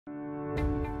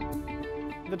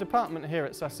The department here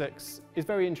at Sussex is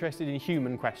very interested in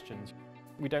human questions.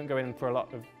 We don't go in for a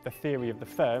lot of the theory of the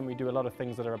firm, we do a lot of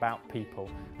things that are about people,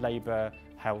 labour,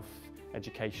 health,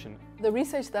 education. The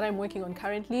research that I'm working on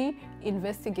currently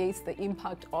investigates the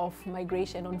impact of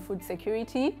migration on food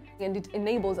security, and it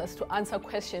enables us to answer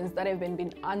questions that haven't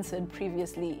been answered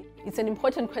previously. It's an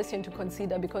important question to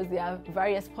consider because there are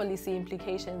various policy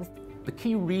implications. The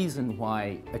key reason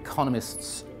why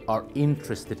economists are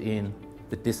interested in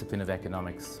the discipline of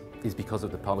economics is because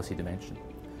of the policy dimension.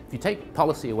 If you take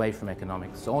policy away from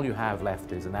economics, all you have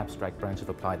left is an abstract branch of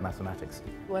applied mathematics.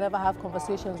 Whenever I have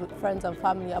conversations with friends and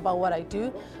family about what I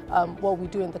do, what we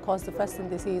do in the course, the first thing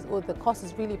they say is, oh, the course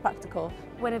is really practical.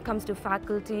 When it comes to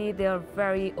faculty, they're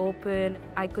very open.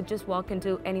 I could just walk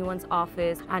into anyone's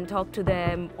office and talk to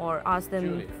them or ask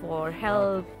them for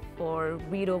help or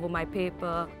read over my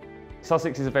paper.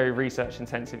 Sussex is a very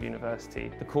research-intensive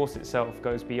university. The course itself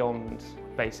goes beyond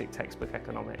basic textbook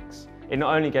economics. It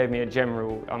not only gave me a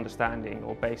general understanding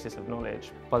or basis of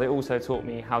knowledge, but it also taught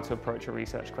me how to approach a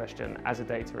research question as a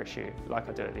data issue, like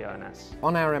I do at the ONS.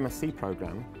 On our MSc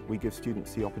programme, we give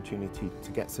students the opportunity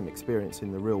to get some experience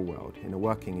in the real world, in a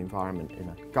working environment in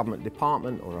a government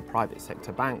department or a private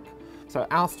sector bank. So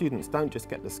our students don't just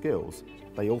get the skills,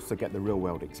 they also get the real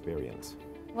world experience.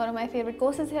 One of my favourite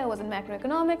courses here was in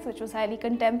macroeconomics, which was highly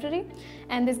contemporary,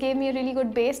 and this gave me a really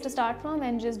good base to start from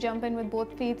and just jump in with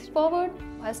both feet forward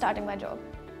while starting my job.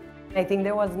 I think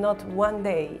there was not one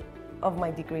day of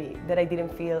my degree that I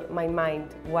didn't feel my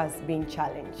mind was being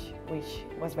challenged, which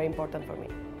was very important for me.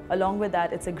 Along with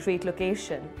that, it's a great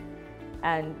location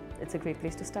and it's a great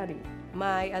place to study.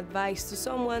 My advice to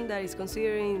someone that is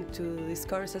considering to this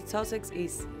course at Sussex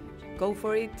is go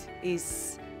for it.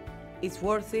 It's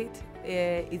worth it.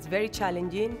 It's very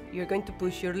challenging. You're going to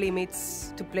push your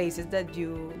limits to places that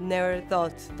you never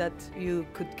thought that you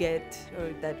could get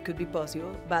or that could be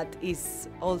possible, but it's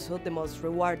also the most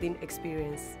rewarding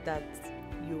experience that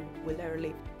you will ever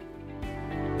live.